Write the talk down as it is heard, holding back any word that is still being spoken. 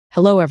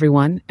Hello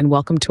everyone, and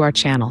welcome to our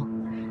channel.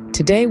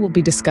 Today we'll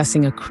be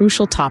discussing a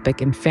crucial topic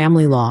in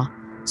family law,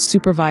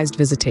 supervised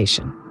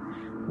visitation.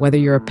 Whether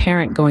you're a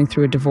parent going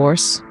through a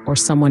divorce or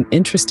someone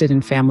interested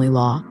in family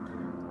law,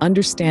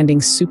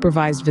 understanding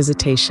supervised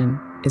visitation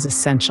is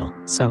essential.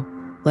 So,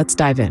 let's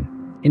dive in.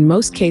 In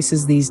most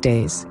cases these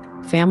days,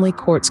 family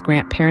courts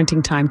grant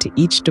parenting time to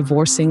each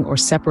divorcing or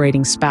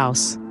separating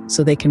spouse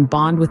so they can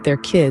bond with their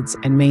kids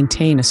and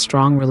maintain a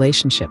strong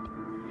relationship.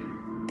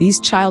 These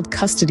child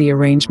custody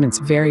arrangements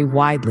vary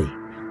widely,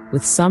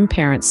 with some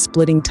parents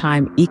splitting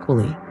time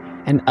equally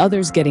and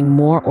others getting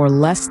more or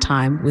less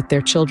time with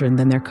their children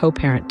than their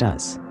co-parent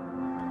does.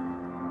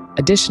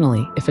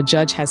 Additionally, if a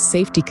judge has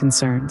safety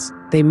concerns,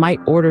 they might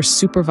order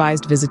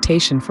supervised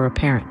visitation for a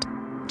parent.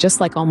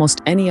 Just like almost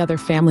any other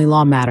family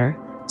law matter,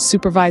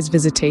 supervised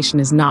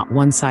visitation is not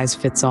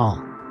one-size-fits-all.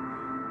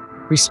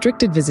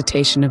 Restricted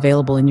visitation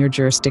available in your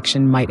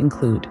jurisdiction might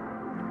include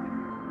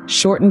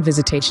shortened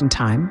visitation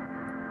time,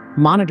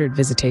 monitored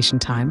visitation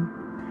time,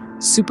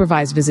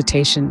 supervised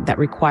visitation that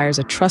requires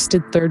a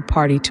trusted third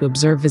party to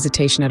observe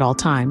visitation at all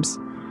times,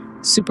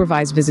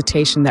 supervised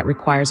visitation that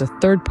requires a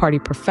third-party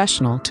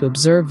professional to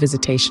observe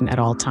visitation at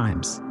all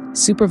times.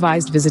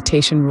 Supervised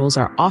visitation rules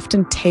are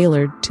often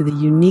tailored to the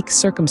unique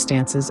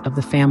circumstances of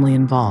the family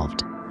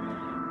involved.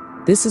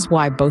 This is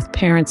why both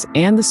parents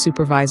and the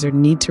supervisor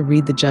need to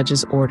read the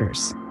judge's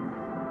orders.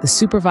 The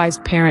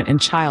supervised parent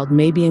and child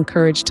may be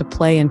encouraged to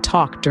play and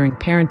talk during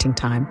parenting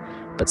time,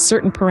 but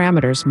certain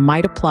parameters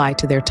might apply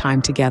to their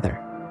time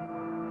together.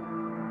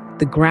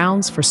 The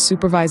grounds for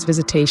supervised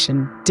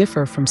visitation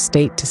differ from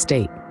state to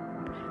state.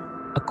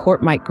 A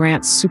court might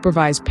grant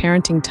supervised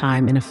parenting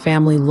time in a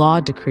family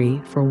law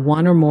decree for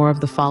one or more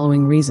of the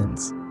following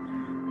reasons.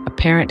 A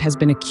parent has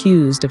been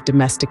accused of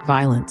domestic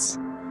violence.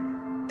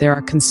 There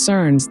are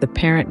concerns the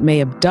parent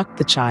may abduct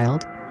the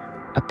child.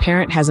 A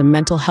parent has a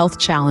mental health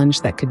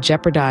challenge that could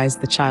jeopardize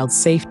the child's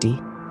safety.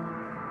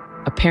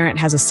 A parent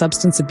has a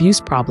substance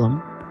abuse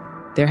problem.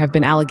 There have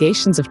been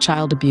allegations of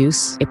child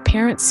abuse. A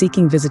parent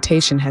seeking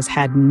visitation has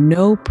had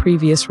no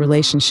previous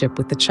relationship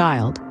with the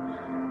child.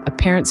 A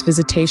parent's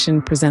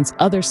visitation presents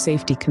other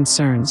safety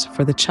concerns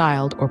for the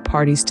child or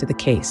parties to the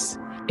case.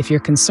 If you're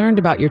concerned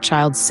about your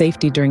child's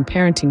safety during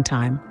parenting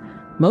time,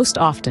 most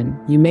often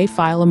you may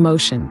file a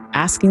motion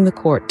asking the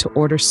court to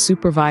order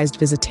supervised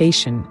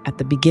visitation at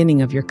the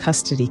beginning of your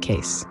custody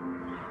case.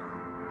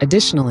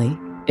 Additionally,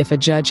 if a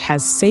judge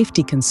has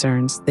safety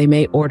concerns, they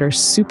may order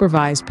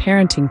supervised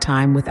parenting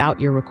time without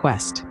your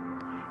request.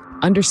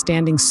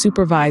 Understanding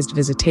supervised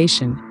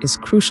visitation is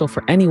crucial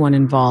for anyone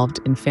involved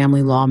in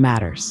family law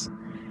matters.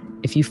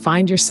 If you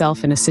find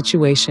yourself in a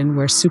situation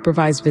where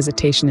supervised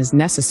visitation is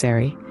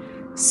necessary,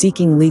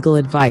 seeking legal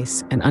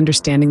advice and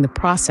understanding the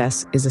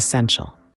process is essential.